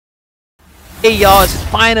Hey y'all, it's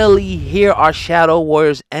finally here. Our Shadow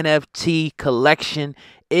Warriors NFT collection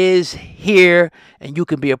is here, and you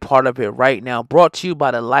can be a part of it right now. Brought to you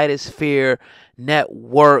by the Lightest Fear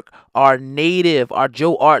Network. Our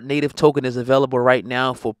Joe Art native token is available right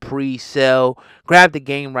now for pre-sale. Grab the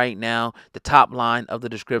game right now. The top line of the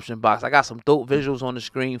description box. I got some dope visuals on the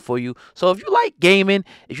screen for you. So if you like gaming,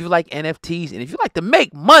 if you like NFTs, and if you like to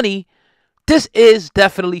make money, this is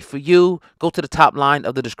definitely for you. Go to the top line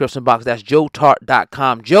of the description box. That's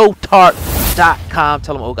joetart.com. joetart.com.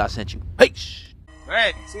 Tell them Oga sent you. Peace.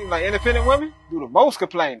 Man, seems like independent women do the most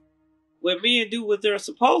complaining. When men do what they're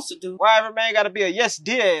supposed to do. Why every man gotta be a yes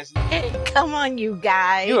dear ass? Hey, come on, you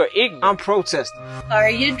guys. You are ignorant. I'm protesting. Are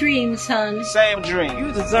your dreams, son? Same dream.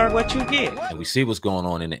 You deserve what you get. And we see what's going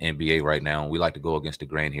on in the NBA right now, and we like to go against the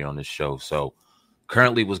grain here on this show. So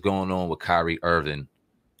currently what's going on with Kyrie Irving,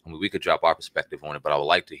 I mean, we could drop our perspective on it, but I would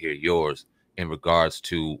like to hear yours in regards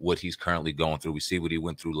to what he's currently going through. We see what he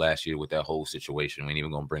went through last year with that whole situation. We ain't even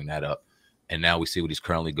going to bring that up. And now we see what he's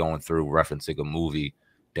currently going through, referencing a movie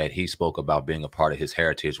that he spoke about being a part of his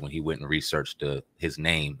heritage when he went and researched his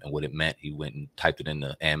name and what it meant. He went and typed it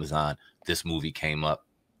into Amazon. This movie came up.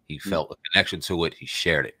 He felt a connection to it. He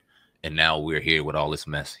shared it. And now we're here with all this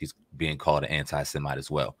mess. He's being called an anti-Semite as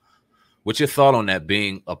well. What's your thought on that,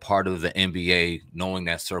 being a part of the NBA, knowing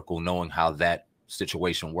that circle, knowing how that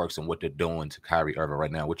situation works and what they're doing to Kyrie Irving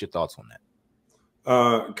right now? What's your thoughts on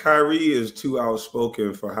that? Kyrie is too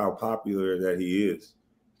outspoken for how popular that he is.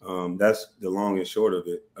 That's the long and short of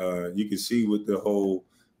it. You can see with the whole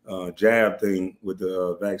jab thing with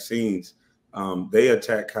the vaccines, they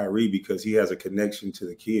attack Kyrie because he has a connection to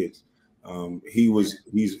the kids.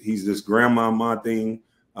 He's this grandmama thing.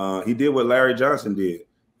 He did what Larry Johnson did.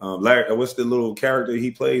 Larry, what's the little character he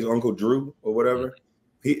plays, Uncle Drew or whatever?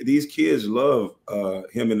 These kids love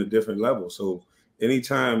him in a different level. So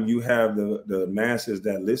anytime you have the masses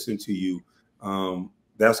that listen to you,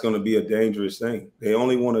 that's going to be a dangerous thing. They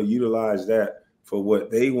only want to utilize that for what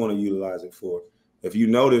they want to utilize it for. If you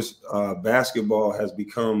notice, basketball has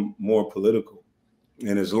become more political.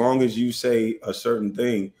 And as long as you say a certain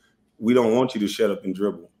thing, we don't want you to shut up and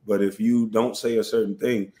dribble. But if you don't say a certain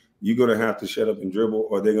thing, you're going to have to shut up and dribble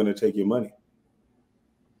or they're going to take your money.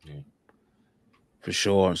 Yeah. For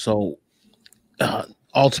sure. So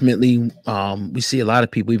ultimately, we see a lot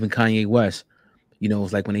of people, even Kanye West, you know,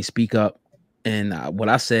 it's like when they speak up. And what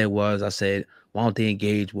I said, why don't they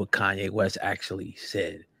engage what Kanye West actually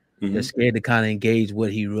said? They're scared to kind of engage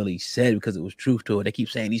what he really said because it was truth to it. They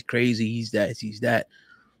keep saying he's crazy, he's that.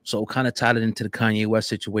 So kind of tied it into the Kanye West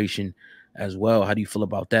situation as well. How do you feel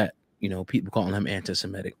about that? You know, people calling him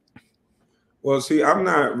anti-Semitic. Well, see, I'm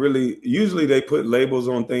not really, usually they put labels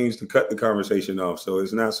on things to cut the conversation off. So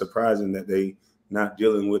it's not surprising that they not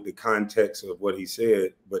dealing with the context of what he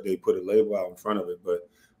said, but they put a label out in front of it. But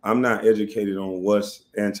I'm not educated on what's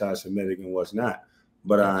anti-Semitic and what's not.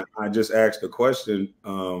 But I just asked the question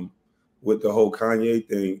with the whole Kanye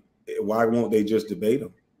thing, why won't they just debate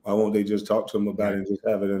him? Why won't they just talk to him about it and just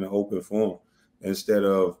have it in an open forum instead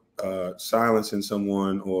of silencing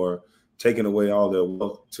someone or taking away all their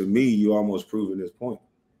wealth? To me, you almost proven this point.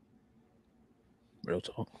 Real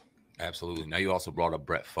talk. Absolutely. Now, you also brought up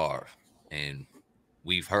Brett Favre, and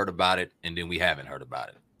we've heard about it, and then we haven't heard about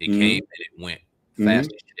it. It came and it went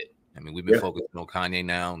fast as shit. I mean, we've been focusing on Kanye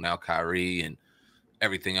now Kyrie, and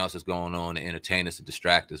everything else is going on to entertain us and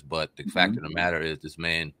distract us. But the fact of the matter is, this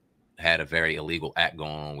man had a very illegal act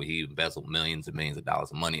going on where he embezzled millions and millions of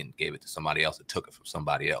dollars of money and gave it to somebody else that took it from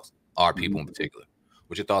somebody else, our people in particular.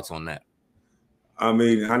 What's your thoughts on that? I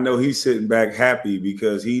mean, I know he's sitting back happy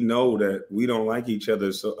because he know that we don't like each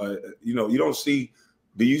other. So, you know,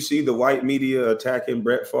 do you see the white media attacking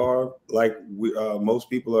Brett Favre like most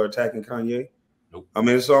people are attacking Kanye? Nope. I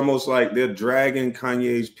mean, it's almost like they're dragging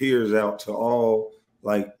Kanye's peers out to all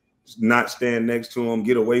like not stand next to him,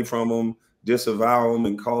 get away from him, disavow him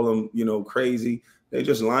and call him, you know, crazy. They're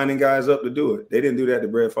just lining guys up to do it. They didn't do that to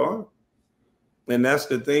Brett Favre. And that's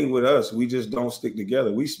the thing with us. We just don't stick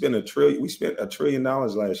together. We spent $1 trillion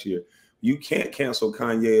last year. You can't cancel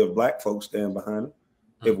Kanye if black folks stand behind him.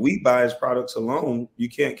 If we buy his products alone, you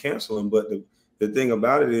can't cancel him. But the thing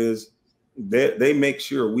about it is they make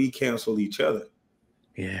sure we cancel each other.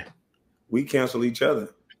 Yeah. We cancel each other,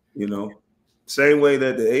 you know. Same way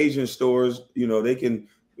that the Asian stores, you know, they can,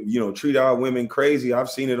 you know, treat our women crazy. I've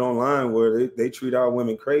seen it online where they treat our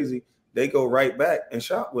women crazy. They go right back and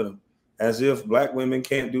shop with them as if black women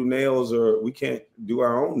can't do nails or we can't do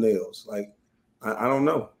our own nails. Like, I don't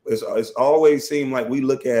know. It's always seemed like we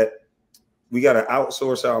got to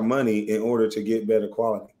outsource our money in order to get better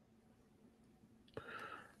quality.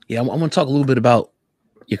 Yeah, I want to talk a little bit about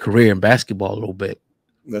your career in basketball a little bit.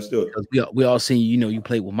 Let's do it. 'Cause we all seen, you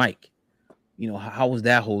played with Mike. How was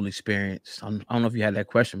that whole experience? I don't know if you had that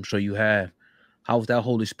question. I'm sure you have. How was that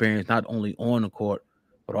whole experience, not only on the court,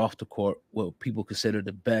 but off the court, what people consider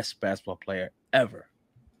the best basketball player ever?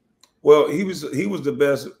 Well, he was the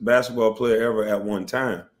best basketball player ever at one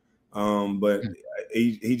time, but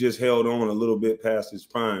he just held on a little bit past his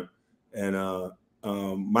prime. And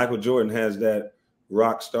Michael Jordan has that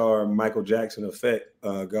rock star Michael Jackson effect.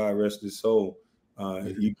 God rest his soul.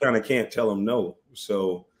 You kind of can't tell him no.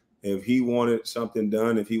 So if he wanted something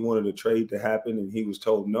done, if he wanted a trade to happen, and he was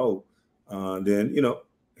told no, then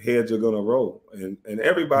heads are going to roll. And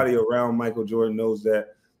everybody around Michael Jordan knows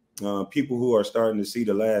that. People who are starting to see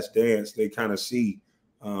The Last Dance, they kind of see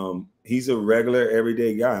he's a regular,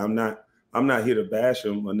 everyday guy. I'm not here to bash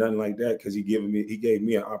him or nothing like that, because he gave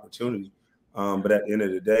me an opportunity. But at the end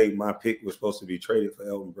of the day, my pick was supposed to be traded for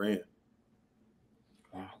Elton Brand.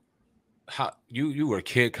 How you were a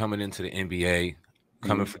kid coming into the NBA,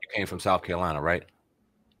 you came from South Carolina, right?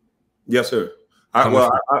 Yes, sir.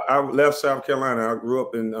 I left South Carolina. I grew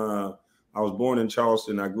up in I was born in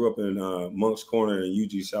Charleston. I grew up in Moncks Corner in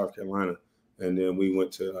UG, South Carolina. And then we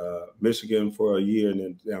went to Michigan for a year and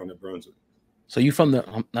then down to Brunswick. So you from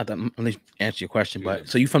the, not that, let me answer your question, but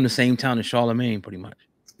so you from the same town as Charlemagne, pretty much?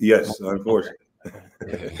 Yes, unfortunately.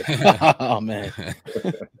 Oh, man.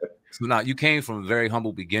 So now you came from very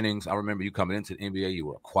humble beginnings. I remember you coming into the NBA. You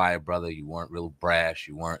were a quiet brother. You weren't real brash.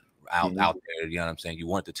 You weren't out there. You know what I'm saying? You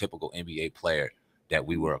weren't the typical NBA player that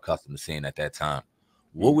we were accustomed to seeing at that time.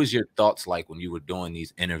 What was your thoughts like when you were doing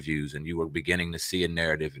these interviews and you were beginning to see a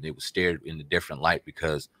narrative and it was stared in a different light?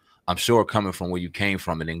 Because I'm sure coming from where you came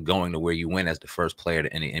from and then going to where you went as the first player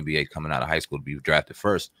in the NBA coming out of high school to be drafted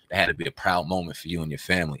first, that had to be a proud moment for you and your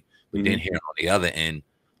family. But then hearing on the other end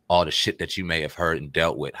all the shit that you may have heard and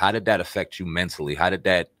dealt with, how did that affect you mentally? How did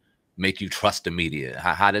that make you trust the media?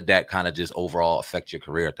 How did that kind of just overall affect your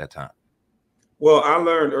career at that time? Well, I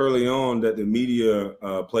learned early on that the media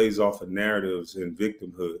plays off of narratives and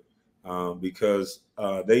victimhood, because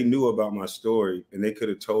they knew about my story and they could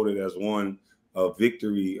have told it as one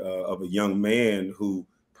victory of a young man who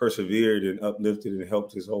persevered and uplifted and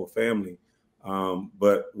helped his whole family.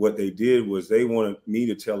 But what they did was they wanted me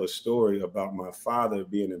to tell a story about my father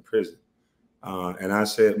being in prison.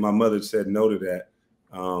 And my mother said no to that.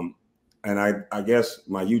 And I guess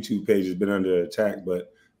my YouTube page has been under attack,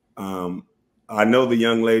 but I know the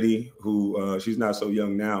young lady who she's not so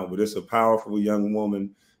young now, but it's a powerful young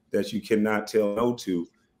woman that you cannot tell no to.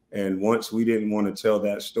 And once we didn't want to tell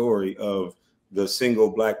that story of the single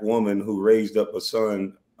Black woman who raised up a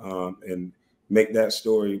son and make that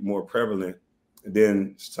story more prevalent,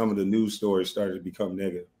 then some of the news stories started to become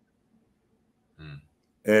negative.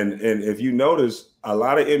 And if you notice, a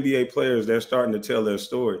lot of NBA players, they're starting to tell their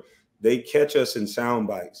story. They catch us in sound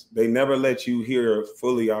bites. They never let you hear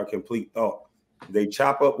fully our complete thought. They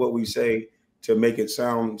chop up what we say to make it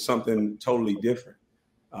sound something totally different.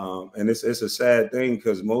 And it's a sad thing,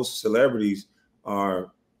 because most of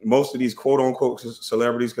these quote unquote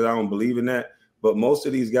celebrities, because I don't believe in that, but most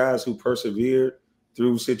of these guys who persevered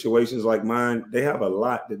through situations like mine, they have a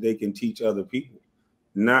lot that they can teach other people.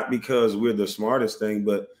 Not because we're the smartest thing,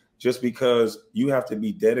 but just because you have to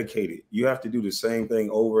be dedicated. You have to do the same thing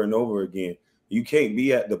over and over again. You can't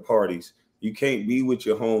be at the parties. You can't be with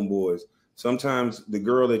your homeboys. Sometimes the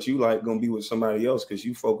girl that you like gonna be with somebody else because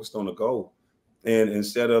you focused on a goal. And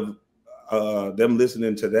instead of them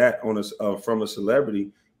listening to that from a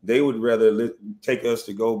celebrity, they would rather take us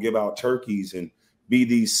to go give out turkeys and be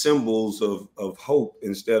these symbols of hope,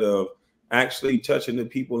 instead of actually touching the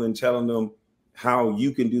people and telling them how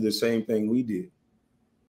you can do the same thing we did.